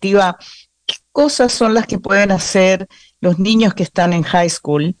perspectiva, qué cosas son las que pueden hacer los niños que están en high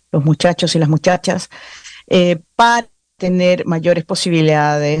school, los muchachos y las muchachas, para tener mayores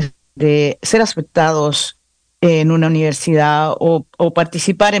posibilidades de ser aceptados en una universidad o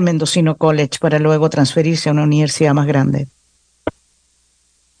participar en Mendocino College para luego transferirse a una universidad más grande?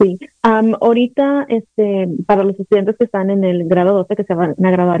 Sí, ahorita para los estudiantes que están en el grado 12 que se van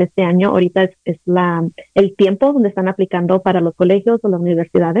a graduar este año, ahorita es el tiempo donde están aplicando para los colegios o las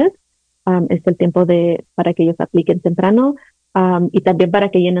universidades. Es el tiempo para que ellos apliquen temprano y también para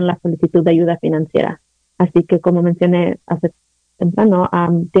que llenen la solicitud de ayuda financiera. Así que como mencioné hace temprano,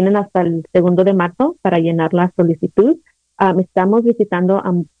 tienen hasta el 2 de marzo para llenar la solicitud. Estamos visitando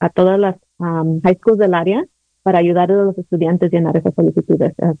a todas las high schools del área para ayudar a los estudiantes a llenar esas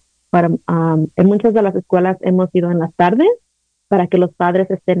solicitudes. En muchas de las escuelas hemos ido en las tardes para que los padres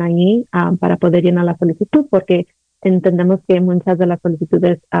estén ahí para poder llenar la solicitud, porque entendemos que muchas de las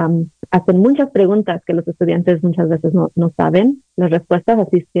solicitudes hacen muchas preguntas que los estudiantes muchas veces no saben las respuestas,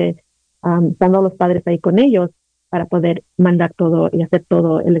 así es que estando los padres ahí con ellos para poder mandar todo y hacer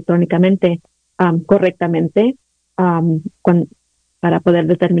todo electrónicamente correctamente, para poder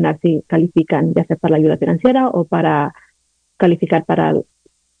determinar si califican ya sea para la ayuda financiera o para calificar para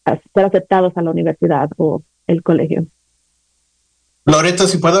ser aceptados a la universidad o el colegio. Loreto,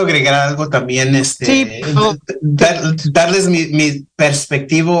 si puedo agregar algo también, Sí, darles mi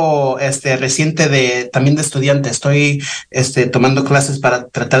perspectivo reciente también de estudiante. Estoy tomando clases para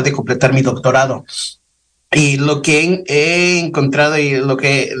tratar de completar mi doctorado. Y lo que he encontrado y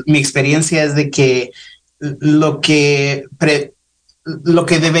mi experiencia es de que lo que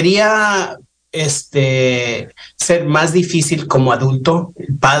debería ser más difícil como adulto,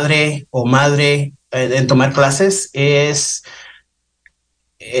 padre o madre, en tomar clases es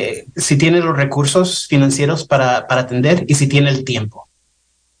si tiene los recursos financieros para atender y si tiene el tiempo.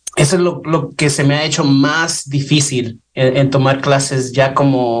 Eso es lo que se me ha hecho más difícil en tomar clases ya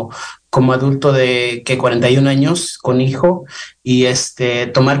como adulto de 41 años con hijo y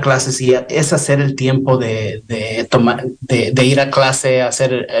tomar clases y es hacer el tiempo de ir a clase,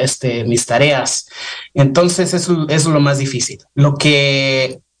 hacer mis tareas. Entonces eso es lo más difícil. Lo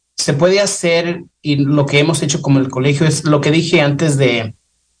que se puede hacer y lo que hemos hecho como el colegio es lo que dije antes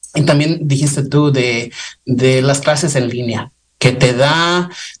y también dijiste tú de las clases en línea, que te da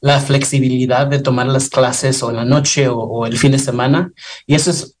la flexibilidad de tomar las clases o en la noche o el fin de semana. Y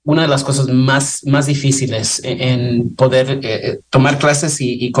eso es una de las cosas más difíciles en poder tomar clases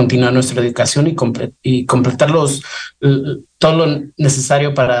y continuar nuestra educación y completar todo lo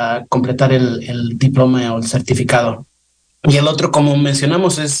necesario para completar el diploma o el certificado. Y el otro, como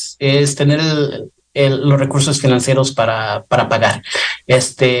mencionamos, es tener los recursos financieros para pagar.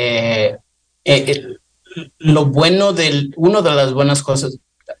 Lo bueno una de las buenas cosas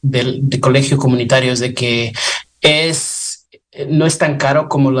del colegio comunitario es de que no es tan caro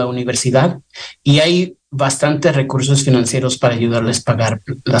como la universidad y hay bastantes recursos financieros para ayudarles a pagar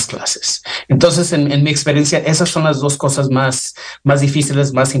las clases. Entonces, en mi experiencia, esas son las dos cosas más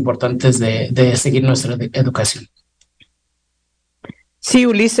difíciles, más importantes de seguir nuestra educación. Sí,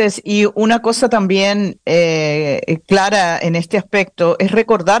 Ulises, y una cosa también clara en este aspecto es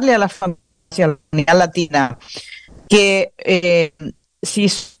recordarle a la familia, a la comunidad latina, que si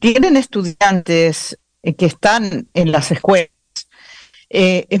tienen estudiantes que están en las escuelas,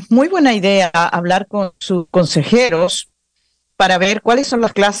 es muy buena idea hablar con sus consejeros para ver cuáles son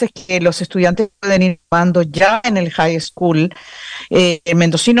las clases que los estudiantes pueden ir tomando ya en el high school.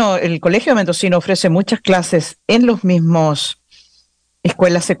 El Colegio de Mendocino ofrece muchas clases en los mismos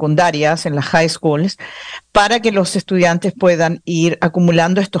escuelas secundarias, en las high schools, para que los estudiantes puedan ir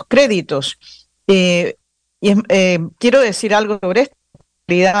acumulando estos créditos. Quiero decir algo sobre esto. En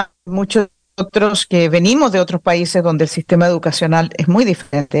realidad, muchos otros que venimos de otros países donde el sistema educacional es muy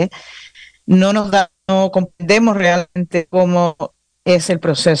diferente, no comprendemos realmente cómo es el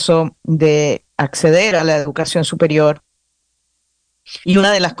proceso de acceder a la educación superior. Y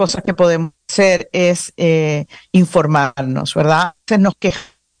una de las cosas que podemos hacer es informarnos, ¿verdad? A veces nos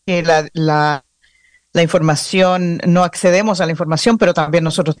quejamos que la información, no accedemos a la información, pero también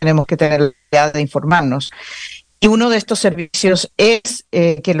nosotros tenemos que tener la habilidad de informarnos. Y uno de estos servicios es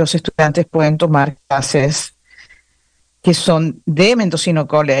que los estudiantes pueden tomar clases que son de Mendocino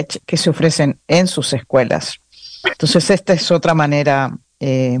College, que se ofrecen en sus escuelas. Entonces, esta es otra manera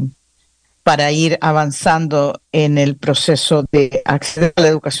para ir avanzando en el proceso de acceder a la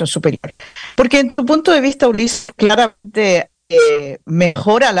educación superior. Porque en tu punto de vista, Ulises, claramente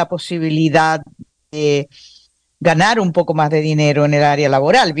mejora la posibilidad de ganar un poco más de dinero en el área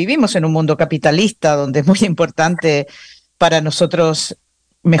laboral. Vivimos en un mundo capitalista donde es muy importante para nosotros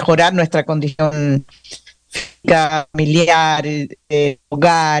mejorar nuestra condición física, familiar,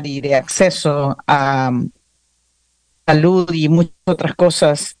 hogar y de acceso a salud y muchas otras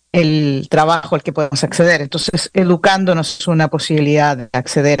cosas, el trabajo al que podemos acceder. Entonces, educándonos es una posibilidad de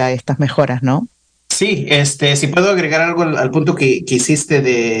acceder a estas mejoras, ¿no? Sí, si puedo agregar algo al punto que hiciste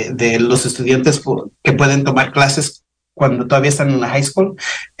de los estudiantes que pueden tomar clases cuando todavía están en la high school,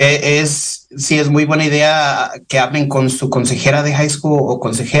 sí es muy buena idea que hablen con su consejera de high school o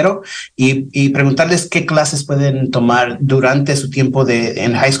consejero y preguntarles qué clases pueden tomar durante su tiempo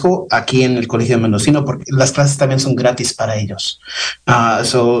en high school aquí en el Colegio de Mendocino, porque las clases también son gratis para ellos.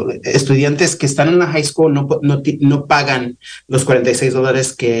 Estudiantes que están en la high school no pagan los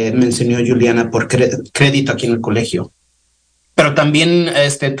 $46 que mencionó Juliana por crédito aquí en el colegio. Pero también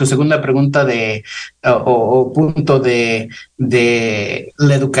tu segunda pregunta o punto de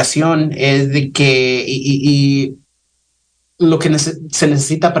la educación es de que y lo que se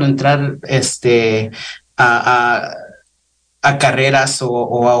necesita para entrar a, a carreras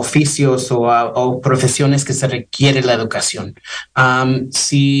o a oficios o profesiones que se requiere la educación.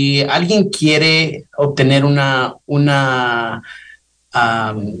 Si alguien quiere obtener una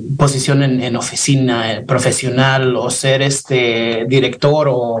posición en oficina profesional o ser director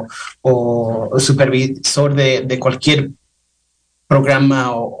o supervisor de cualquier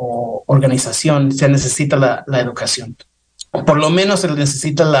programa o organización, se necesita la educación. O por lo menos se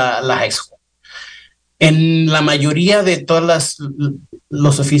necesita la high school. En la mayoría de todos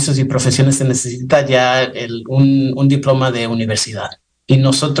los oficios y profesiones se necesita ya un diploma de universidad. Y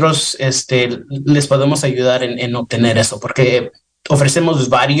nosotros les podemos ayudar en obtener eso, porque ofrecemos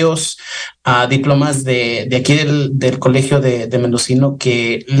varios diplomas de aquí del Colegio de Mendocino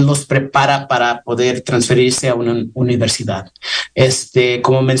que los prepara para poder transferirse a una universidad.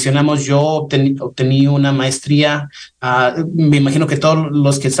 Como mencionamos, yo obtení una maestría. Me imagino que todos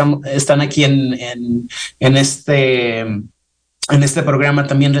los que están aquí en este programa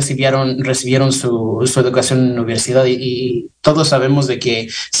también recibieron su educación en la universidad y todos sabemos de que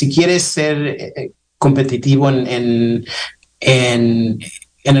si quieres ser competitivo en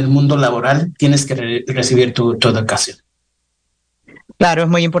el mundo laboral, tienes que recibir tu educación. Claro, es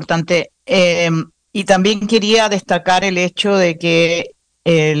muy importante. Y también quería destacar el hecho de que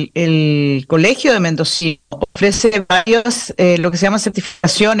el Colegio de Mendocino ofrece varios, lo que se llaman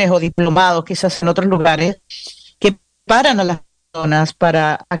certificaciones o diplomados, quizás en otros lugares, que preparan a las personas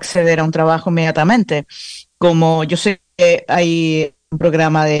para acceder a un trabajo inmediatamente. Como yo sé que hay un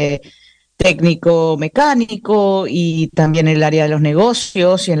programa de técnico mecánico y también en el área de los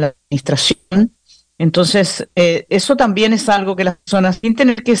negocios y en la administración. Entonces, eso también es algo que las personas, sin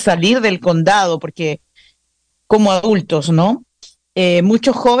tener que salir del condado, porque como adultos, ¿no?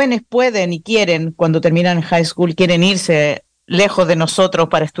 Muchos jóvenes pueden y quieren, cuando terminan high school, quieren irse lejos de nosotros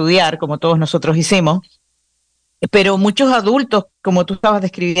para estudiar, como todos nosotros hicimos. Pero muchos adultos, como tú estabas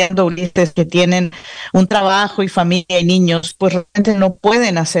describiendo, Ulises, que tienen un trabajo y familia y niños, pues realmente no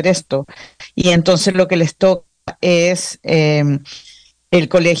pueden hacer esto. Y entonces lo que les toca es, el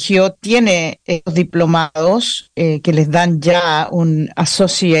colegio tiene diplomados que les dan ya un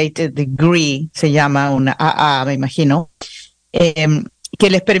Associated Degree, se llama una AA, me imagino, que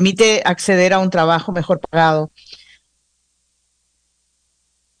les permite acceder a un trabajo mejor pagado.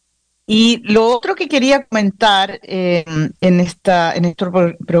 Y lo otro que quería comentar en este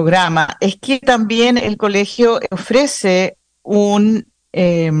programa es que también el colegio ofrece un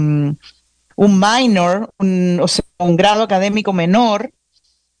minor, o sea, un grado académico menor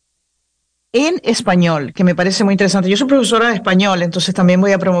en español, que me parece muy interesante. Yo soy profesora de español, entonces también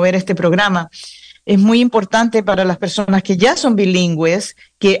voy a promover este programa. Es muy importante para las personas que ya son bilingües,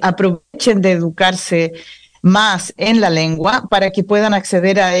 que aprovechen de educarse más en la lengua para que puedan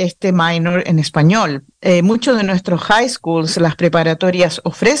acceder a este minor en español. Muchos de nuestros high schools, las preparatorias,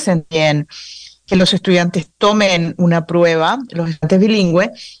 ofrecen bien que los estudiantes tomen una prueba, los estudiantes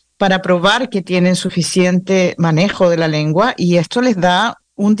bilingües, para probar que tienen suficiente manejo de la lengua, y esto les da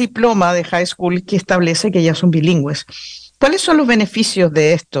un diploma de high school que establece que ya son bilingües. ¿Cuáles son los beneficios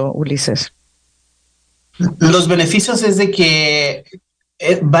de esto, Ulises? Los beneficios es de que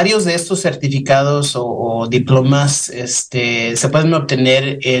varios de estos certificados o diplomas se pueden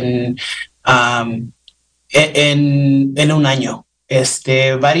obtener um, en un año.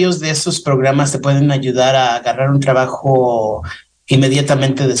 Varios de estos programas te pueden ayudar a agarrar un trabajo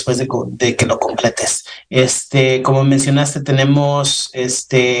inmediatamente después de que lo completes. Como mencionaste, tenemos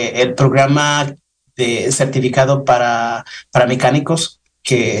el programa de certificado para mecánicos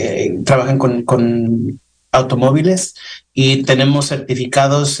que trabajan con automóviles, y tenemos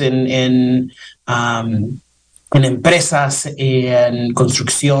certificados en empresas, en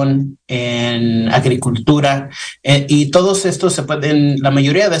construcción, en agricultura, y todos estos la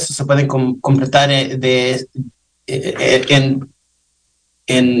mayoría de estos se pueden completar en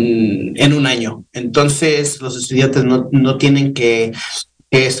un año. Entonces, los estudiantes no tienen que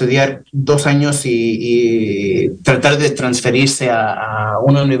estudiar 2 años y tratar de transferirse a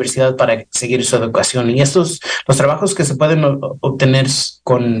una universidad para seguir su educación. Y los trabajos que se pueden obtener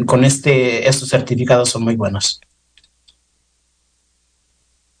con estos certificados son muy buenos.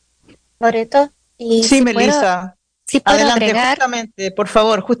 Loreto, y Sí, Melissa. si puedo Adelante, agregar. justamente, por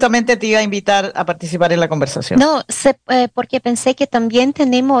favor, justamente te iba a invitar a participar en la conversación. No, porque pensé que también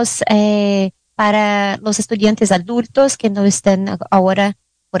tenemos para los estudiantes adultos que no están ahora,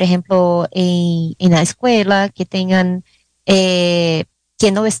 por ejemplo, en la escuela, que tengan, que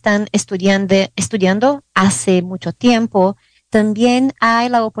no están estudiando hace mucho tiempo, también hay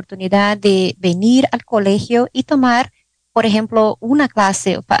la oportunidad de venir al colegio y tomar, por ejemplo, una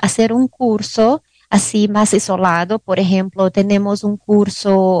clase, hacer un curso así más isolado. Por ejemplo, tenemos un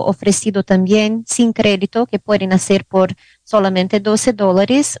curso ofrecido también sin crédito que pueden hacer por solamente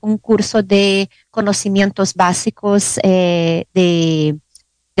 $12, un curso de conocimientos básicos de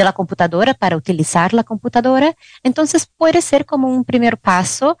la computadora, para utilizar la computadora. Entonces puede ser como un primer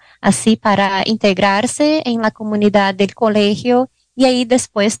paso así para integrarse en la comunidad del colegio, y ahí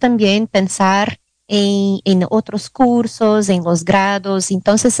después también pensar en otros cursos, en los grados.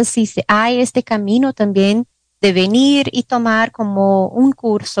 Entonces, así hay este camino también de venir y tomar como un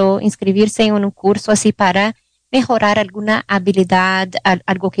curso, inscribirse en un curso así para mejorar alguna habilidad,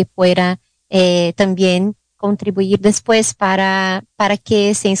 algo que pueda también contribuir después para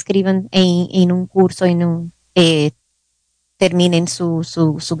que se inscriban en un curso, terminen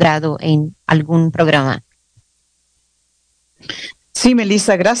su grado en algún programa. Sí,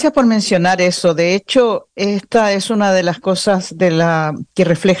 Melissa, gracias por mencionar eso. De hecho, esta es una de las cosas que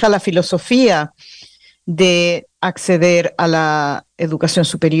refleja la filosofía de acceder a la educación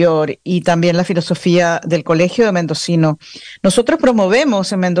superior, y también la filosofía del Colegio de Mendocino. Nosotros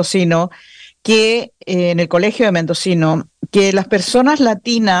promovemos en Mendocino en el Colegio de Mendocino, que las personas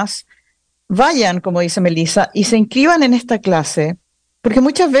latinas vayan, como dice Melissa, y se inscriban en esta clase, porque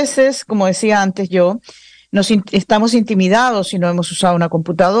muchas veces, como decía antes yo, estamos intimidados si no hemos usado una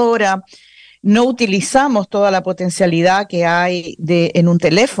computadora, no utilizamos toda la potencialidad que hay en un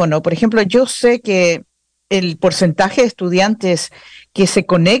teléfono. Por ejemplo, yo sé que el porcentaje de estudiantes que se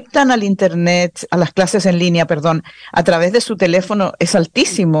conectan al Internet, a las clases en línea, perdón, a través de su teléfono es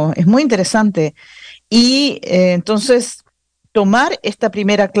altísimo, es muy interesante. Y entonces, tomar esta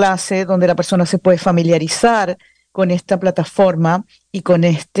primera clase donde la persona se puede familiarizar con esta plataforma y con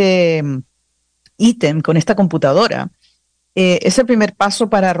este ítem, con esta computadora, es el primer paso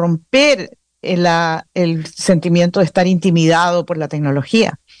para romper el sentimiento de estar intimidado por la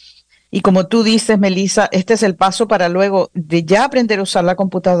tecnología. Y como tú dices, Melissa, este es el paso para luego de ya aprender a usar la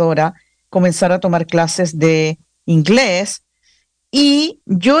computadora, comenzar a tomar clases de inglés. Y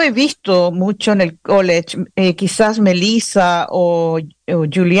yo he visto mucho en el college, quizás Melissa o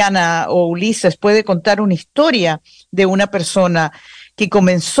Juliana o Ulises puede contar una historia de una persona que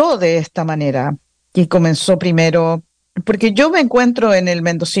comenzó de esta manera, que comenzó primero, porque yo me encuentro en el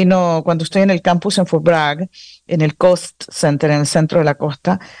Mendocino, cuando estoy en el campus en Fort Bragg, en el Coast Center, en el centro de la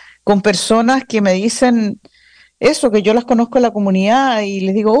costa, con personas que me dicen eso, que yo las conozco en la comunidad, y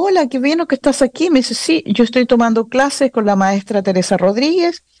les digo, hola, qué bien que estás aquí. Me dice, sí, yo estoy tomando clases con la maestra Teresa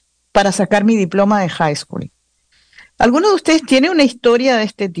Rodríguez para sacar mi diploma de high school. ¿Alguno de ustedes tiene una historia de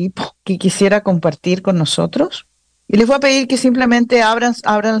este tipo que quisiera compartir con nosotros? Y les voy a pedir que simplemente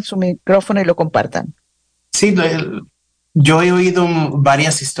abran su micrófono y lo compartan. Sí, yo he oído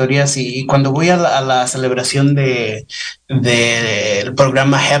varias historias, y cuando voy a la celebración del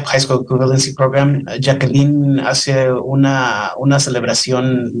programa HEP, High School Equivalency Program, Jacqueline hace una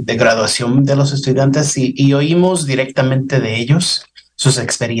celebración de graduación de los estudiantes, y oímos directamente de ellos sus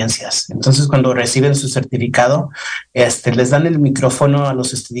experiencias. Entonces, cuando reciben su certificado, les dan el micrófono a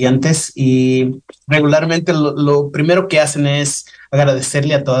los estudiantes y regularmente lo primero que hacen es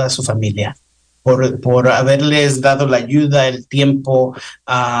agradecerle a toda su familia por haberles dado la ayuda, el tiempo,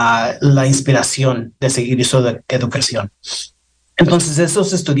 la inspiración de seguir su educación. Entonces,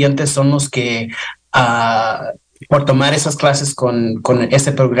 esos estudiantes son los que, por tomar esas clases con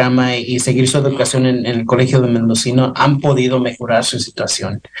ese programa y seguir su educación en el Colegio de Mendocino, han podido mejorar su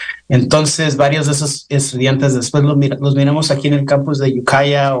situación. Entonces, varios de esos estudiantes después los miramos aquí en el campus de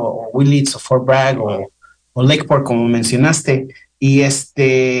Ukiah o Willits o Fort Bragg o Lakeport, como mencionaste, y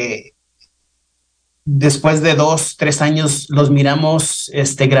después de 2, 3 años los miramos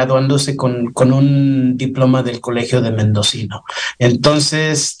graduándose con un diploma del Colegio de Mendocino.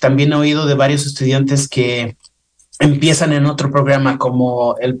 Entonces, también he oído de varios estudiantes que empiezan en otro programa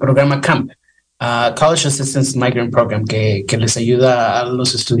como el programa CAMP, College Assistance Migrant Program, que les ayuda a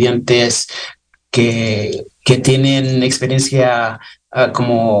los estudiantes que tienen experiencia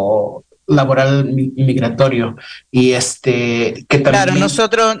como laboral migratorio y que también... Claro,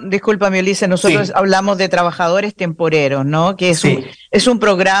 nosotros, discúlpame Ulises, nosotros Sí. hablamos de trabajadores temporeros, ¿no? Que Sí. es un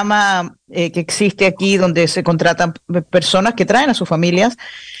programa que existe aquí donde se contratan personas que traen a sus familias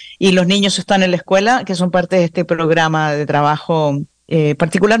y los niños están en la escuela, que son parte de este programa de trabajo,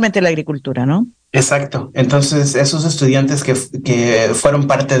 particularmente la agricultura, ¿no? Exacto. Entonces, esos estudiantes que fueron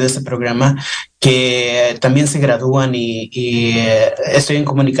parte de ese programa, que también se gradúan y estoy en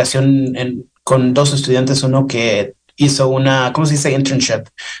comunicación con 2 estudiantes, uno que hizo una, ¿cómo se dice? Internship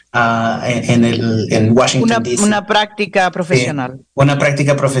en Washington, D.C. Una práctica profesional. Una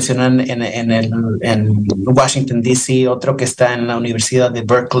práctica profesional en Washington, D.C., otro que está en la Universidad de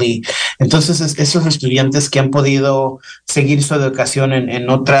Berkeley. Entonces, esos estudiantes que han podido seguir su educación en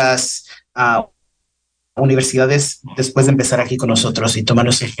otras universidades después de empezar aquí con nosotros y tomar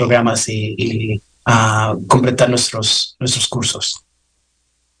nuestros programas y completar nuestros cursos.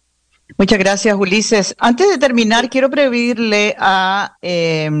 Muchas gracias, Ulises. Antes de terminar, quiero pedirle a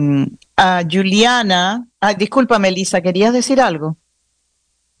Juliana. Disculpa, Melissa, ¿querías decir algo?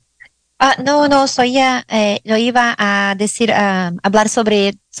 No, soy ya, yo iba a decir, hablar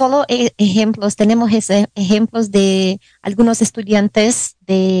sobre solo ejemplos. Tenemos ejemplos de algunos estudiantes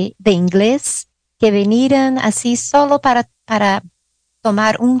de inglés que vinieron así solo para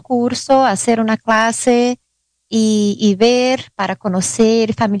tomar un curso, hacer una clase y ver, para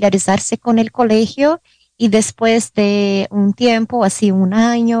conocer, familiarizarse con el colegio, y después de un tiempo, así un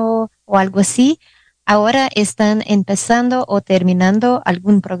año o algo así, ahora están empezando o terminando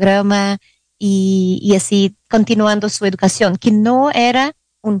algún programa y así continuando su educación, que no era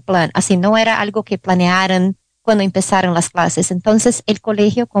un plan, así no era algo que planearan cuando empezaron las clases. Entonces, el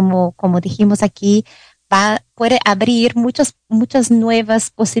colegio, como dijimos aquí, puede abrir muchas nuevas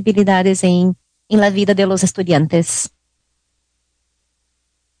posibilidades en la vida de los estudiantes.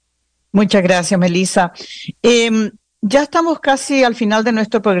 Muchas gracias, Melissa. Ya estamos casi al final de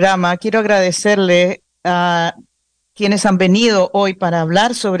nuestro programa. Quiero agradecerle a quienes han venido hoy para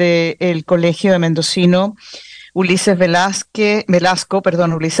hablar sobre el Colegio de Mendocino, Ulises Velasco,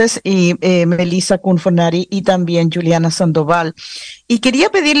 Ulises, y Melissa Cunfonari y también Juliana Sandoval. Y quería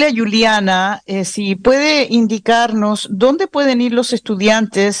pedirle a Juliana si puede indicarnos dónde pueden ir los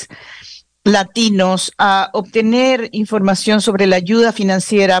estudiantes latinos a obtener información sobre la ayuda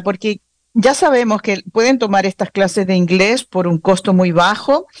financiera, porque ya sabemos que pueden tomar estas clases de inglés por un costo muy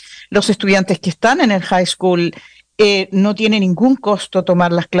bajo. Los estudiantes que están en el high school no tiene ningún costo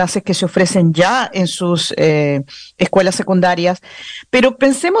tomar las clases que se ofrecen ya en sus escuelas secundarias, pero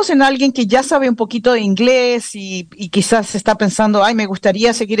pensemos en alguien que ya sabe un poquito de inglés y quizás está pensando, me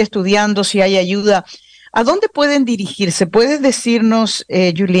gustaría seguir estudiando si hay ayuda. ¿A dónde pueden dirigirse? ¿Puedes decirnos,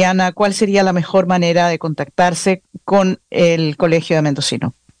 Juliana, cuál sería la mejor manera de contactarse con el Colegio de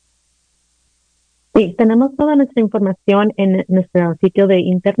Mendocino? Sí, tenemos toda nuestra información en nuestro sitio de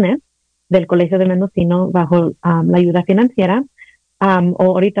internet del Colegio de Mendocino bajo la ayuda financiera. O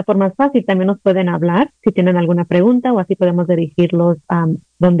ahorita, por más fácil, también nos pueden hablar si tienen alguna pregunta, o así podemos dirigirlos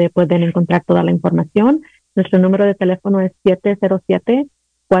donde pueden encontrar toda la información. Nuestro número de teléfono es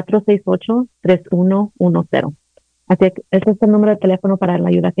 707-468-3110. Así que ese es el número de teléfono para la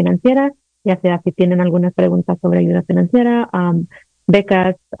ayuda financiera, ya sea si tienen algunas preguntas sobre ayuda financiera,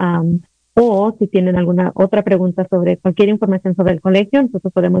 becas, o si tienen alguna otra pregunta sobre cualquier información sobre el colegio,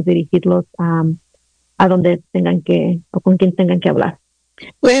 nosotros podemos dirigirlos a donde tengan que, o con quien tengan que hablar.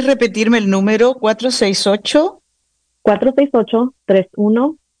 ¿Puedes repetirme el número? 468.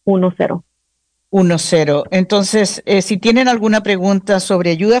 468-3110. 10. Entonces, si tienen alguna pregunta sobre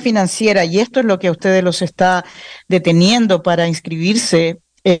ayuda financiera, y esto es lo que a ustedes los está deteniendo para inscribirse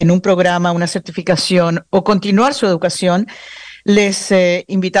en un programa, una certificación o continuar su educación, les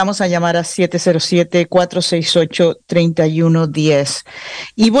invitamos a llamar a 707-468-3110.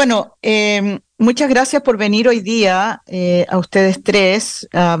 Y bueno, muchas gracias por venir hoy día a ustedes tres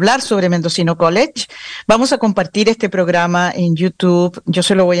a hablar sobre Mendocino College. Vamos a compartir este programa en YouTube. Yo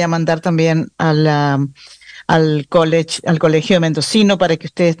se lo voy a mandar también al Colegio de Mendocino para que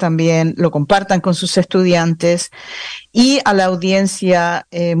ustedes también lo compartan con sus estudiantes. Y a la audiencia,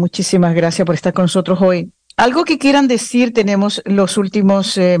 muchísimas gracias por estar con nosotros hoy. Algo que quieran decir, tenemos los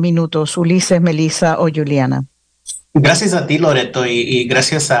últimos minutos, Ulises, Melissa o Juliana. Gracias a ti, Loreto, y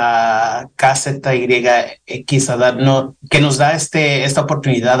gracias a KZYX que nos da esta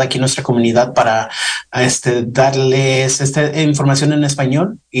oportunidad aquí en nuestra comunidad para darles esta información en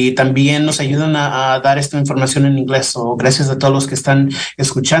español, y también nos ayudan a dar esta información en inglés. Gracias a todos los que están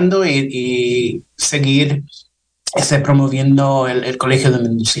escuchando y seguir promoviendo el Colegio de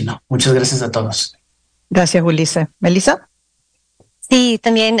Mendocino. Muchas gracias a todos. Gracias, Ulises. Melissa. Sí,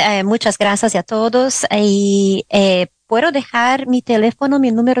 también muchas gracias a todos. Y puedo dejar mi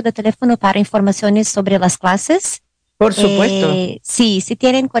número de teléfono para informaciones sobre las clases. Por supuesto. Sí, si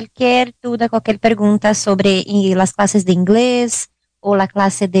tienen cualquier duda, cualquier pregunta sobre las clases de inglés o la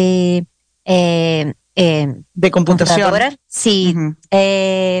clase de computación. Sí,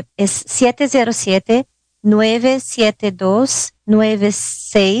 es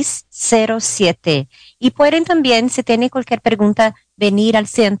 707-972-9607. Y pueden también, si tienen cualquier pregunta, venir al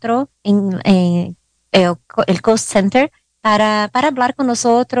centro, el call center, para hablar con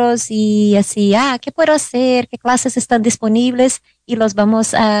nosotros y así, ¿qué puedo hacer? ¿Qué clases están disponibles? Y los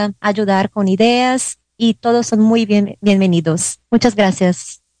vamos a ayudar con ideas, y todos son muy bienvenidos. Muchas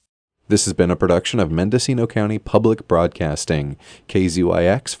gracias. This has been a production of Mendocino County Public Broadcasting,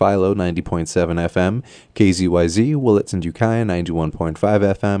 KZYX Philo 90.7 FM, KZYZ Willits and Ukiah 91.5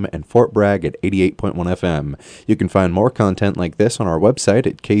 FM, and Fort Bragg at 88.1 FM. You can find more content like this on our website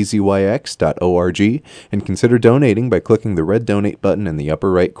at kzyx.org, and consider donating by clicking the red donate button in the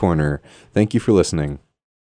upper right corner. Thank you for listening.